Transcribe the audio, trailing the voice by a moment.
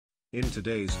In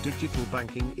today's digital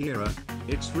banking era,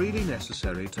 it's really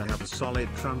necessary to have a solid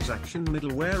transaction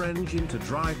middleware engine to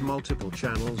drive multiple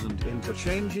channels and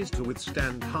interchanges to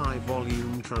withstand high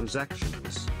volume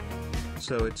transactions.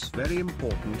 So it's very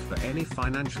important for any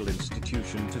financial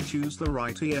institution to choose the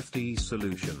right EFT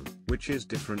solution, which is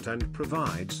different and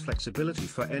provides flexibility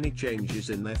for any changes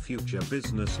in their future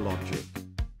business logic.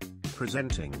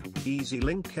 Presenting,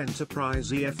 EzLink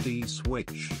Enterprise EFT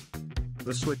Switch.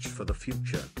 The switch for the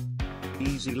future.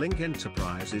 EzLink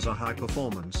Enterprise is a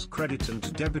high-performance credit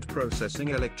and debit processing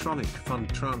electronic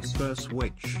fund transfer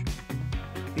switch.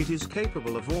 It is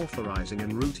capable of authorizing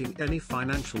and routing any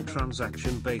financial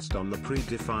transaction based on the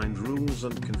predefined rules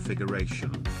and configuration.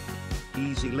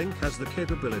 EzLink has the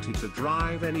capability to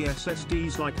drive any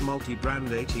SSDs like multi-brand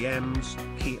ATMs,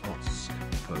 Kiosk,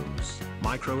 POS,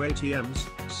 micro ATMs,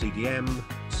 CDM,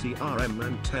 CRM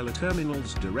and teller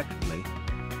terminals directly.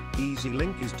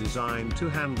 EzLink is designed to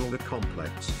handle the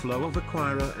complex flow of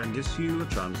acquirer and issuer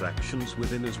transactions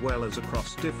within as well as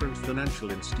across different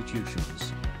financial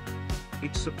institutions.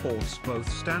 It supports both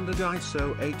standard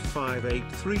ISO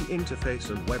 8583 interface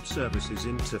and web services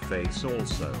interface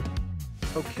also.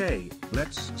 Okay,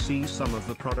 let's see some of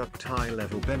the product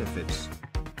high-level benefits.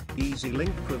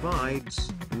 EzLink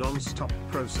provides non-stop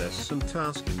process and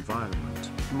task environment,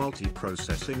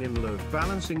 multi-processing and load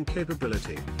balancing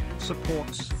capability,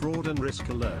 supports fraud and risk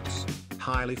alerts,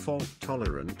 highly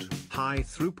fault-tolerant, high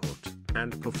throughput,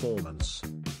 and performance.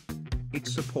 It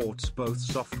supports both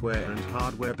software and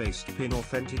hardware-based PIN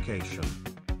authentication.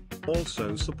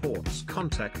 Also supports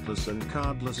contactless and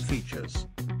cardless features.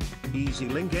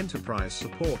 EzLink Enterprise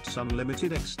supports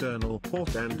unlimited external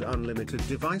port and unlimited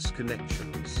device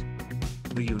connections.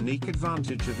 The unique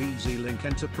advantage of EzLink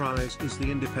Enterprise is the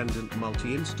independent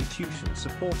multi-institution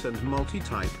support and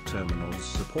multi-type terminals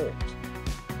support.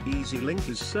 EzLink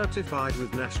is certified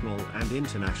with national and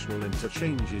international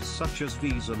interchanges such as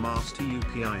Visa, Master,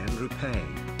 UPI and RuPay.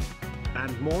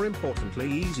 And more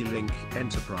importantly, EzLink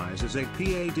Enterprise is a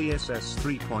PADSS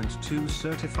 3.2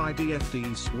 certified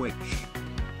EFT switch.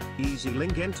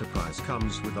 EzLink Enterprise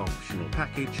comes with optional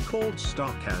package called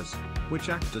StarCAS, which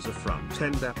acts as a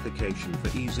front-end application for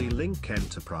EzLink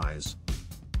Enterprise.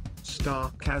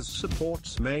 StarCAS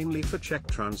supports mainly for check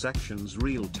transactions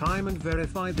real-time and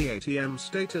verify the ATM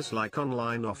status like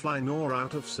online, offline or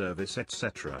out of service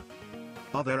etc.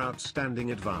 Other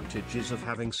outstanding advantages of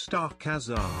having StarCAS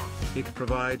are, it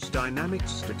provides dynamic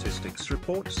statistics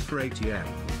reports for ATM,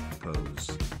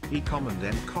 POS, eCom and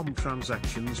MCOM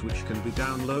transactions which can be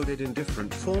downloaded in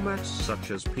different formats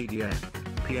such as PDF,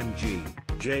 PNG,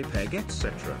 JPEG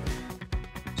etc.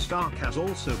 StarCAS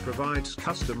also provides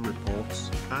custom reports,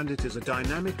 and it is a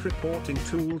dynamic reporting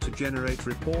tool to generate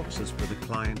reports as per the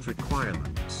client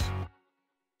requirements.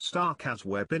 StarCAS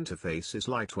web interface is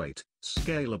lightweight,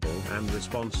 scalable and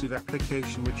responsive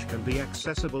application which can be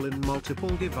accessible in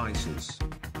multiple devices.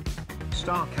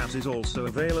 StarCAS is also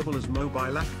available as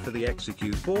mobile app for the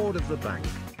execute board of the bank,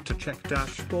 to check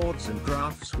dashboards and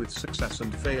graphs with success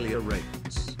and failure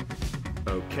rates.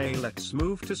 Okay, let's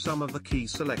move to some of the key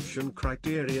selection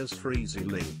criterias for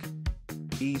EzLink.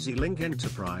 EzLink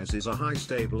Enterprise is a high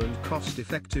stable and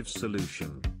cost-effective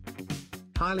solution.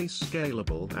 Highly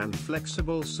scalable and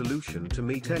flexible solution to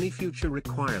meet any future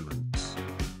requirements.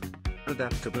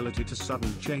 Adaptability to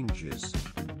sudden changes.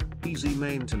 Easy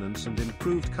maintenance and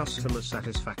improved customer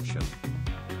satisfaction.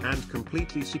 And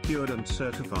completely secured and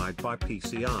certified by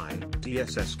PCI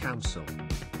DSS Council.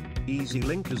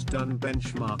 EzLink has done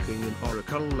benchmarking in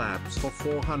Oracle Labs for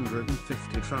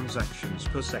 450 transactions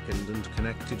per second and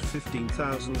connected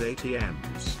 15,000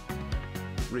 ATMs.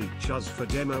 Reach us for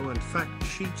demo and fact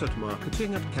sheet at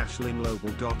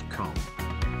marketing@cashlinglobal.com.